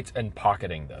raising rates and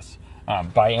pocketing this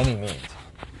by any means.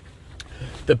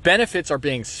 The benefits are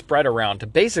being spread around to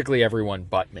basically everyone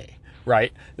but me,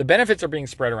 right? The benefits are being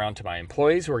spread around to my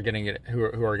employees who are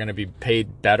going to be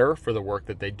paid better for the work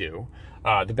that they do.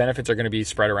 The benefits are going to be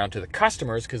spread around to the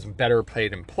customers, because better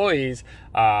paid employees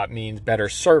means better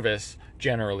service,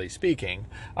 generally speaking.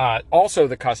 Also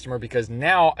the customer, because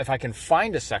now if I can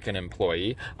find a second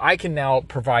employee, I can now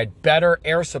provide better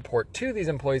air support to these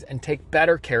employees and take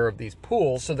better care of these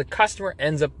pools. So the customer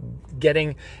ends up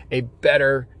getting a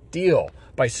better deal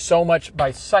by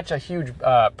such a huge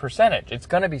percentage. It's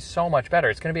going to be so much better.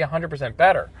 It's going to be 100%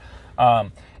 better.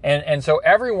 And so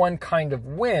everyone kind of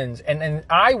wins, and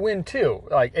I win too.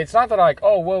 Like, it's not that I'm like,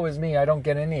 oh, woe is me, I don't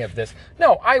get any of this.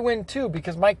 No, I win too,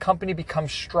 because my company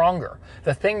becomes stronger.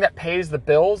 The thing that pays the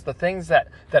bills, the thing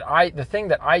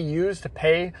that I use to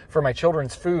pay for my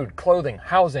children's food, clothing,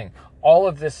 housing, all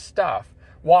of this stuff,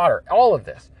 water, all of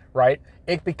this, right?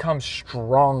 It becomes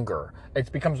stronger. It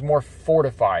becomes more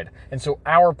fortified. And so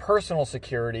our personal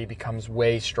security becomes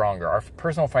way stronger. Our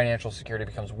personal financial security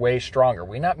becomes way stronger.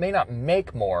 We may not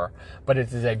make more, but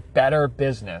it is a better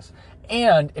business.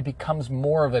 And it becomes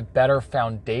more of a better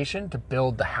foundation to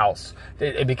build the house.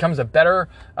 It becomes a better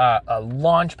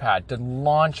launch pad to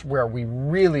launch where we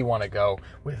really want to go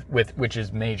with which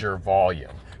is major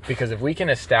volume. Because if we can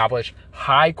establish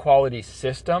high quality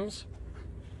systems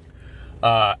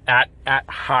at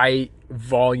high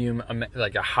volume,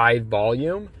 like a high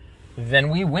volume, then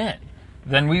we win.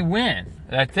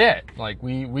 That's it. Like,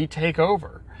 we take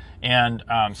over. And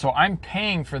so I'm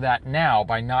paying for that now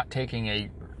by not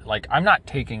taking I'm not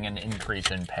taking an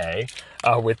increase in pay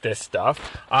with this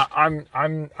stuff. I'm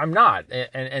not,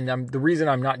 and the reason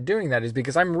I'm not doing that is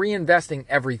because I'm reinvesting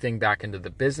everything back into the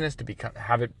business to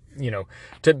have it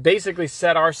to basically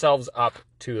set ourselves up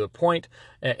to a point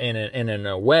in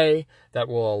a way that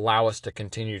will allow us to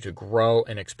continue to grow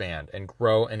and expand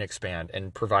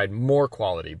and provide more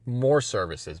quality, more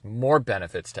services, more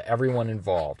benefits to everyone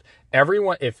involved.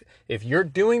 Everyone, if you're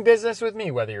doing business with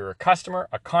me, whether you're a customer,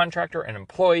 a contractor, an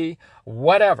employee,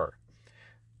 whatever,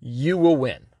 you will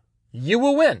win. You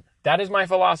will win. That is my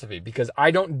philosophy, because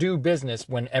I don't do business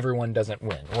when everyone doesn't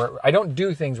win. I don't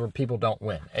do things where people don't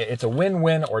win. It's a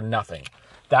win-win or nothing.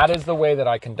 That is the way that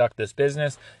I conduct this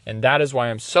business, and that is why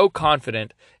I'm so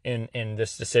confident in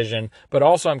this decision. But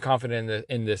also I'm confident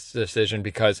in this decision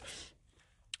because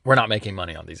we're not making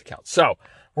money on these accounts. So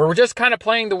we're just kind of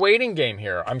playing the waiting game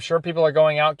here. I'm sure people are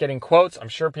going out getting quotes. I'm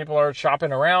sure people are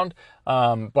shopping around.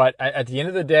 But at the end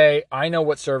of the day, I know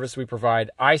what service we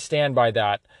provide. I stand by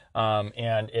that.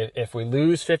 And if we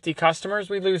lose 50 customers,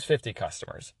 we lose 50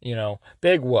 customers.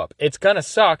 Big whoop. It's going to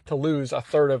suck to lose a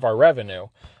third of our revenue.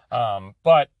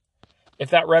 But if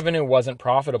that revenue wasn't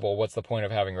profitable, what's the point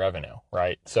of having revenue,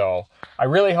 right? So I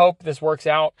really hope this works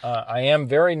out. I am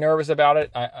very nervous about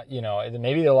it.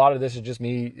 Maybe a lot of this is just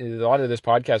me. A lot of this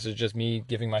podcast is just me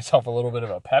giving myself a little bit of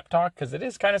a pep talk, because it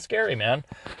is kind of scary, man.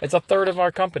 It's a third of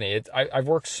our company. I've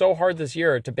worked so hard this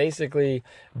year to basically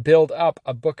build up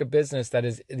a book of business that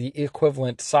is the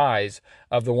equivalent size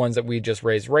of the ones that we just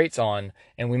raised rates on,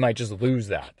 and we might just lose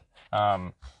that.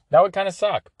 That would kind of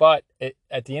suck. But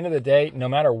at the end of the day, no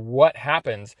matter what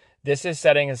happens, this is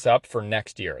setting us up for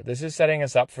next year. This is setting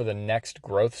us up for the next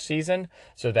growth season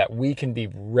so that we can be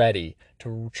ready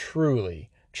to truly,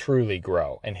 truly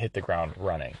grow and hit the ground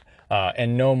running.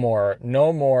 And no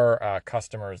more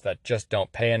customers that just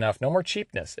don't pay enough. No more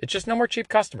cheapness. It's just no more cheap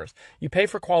customers. You pay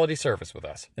for quality service with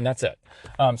us, and that's it.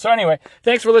 So anyway,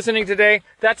 thanks for listening today.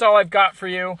 That's all I've got for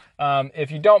you.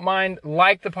 If you don't mind,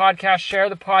 like the podcast, share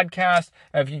the podcast.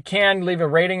 If you can, leave a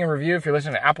rating and review if you're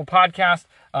listening to Apple Podcasts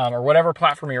or whatever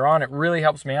platform you're on. It really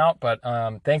helps me out. But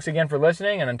thanks again for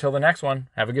listening, and until the next one,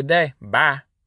 have a good day. Bye.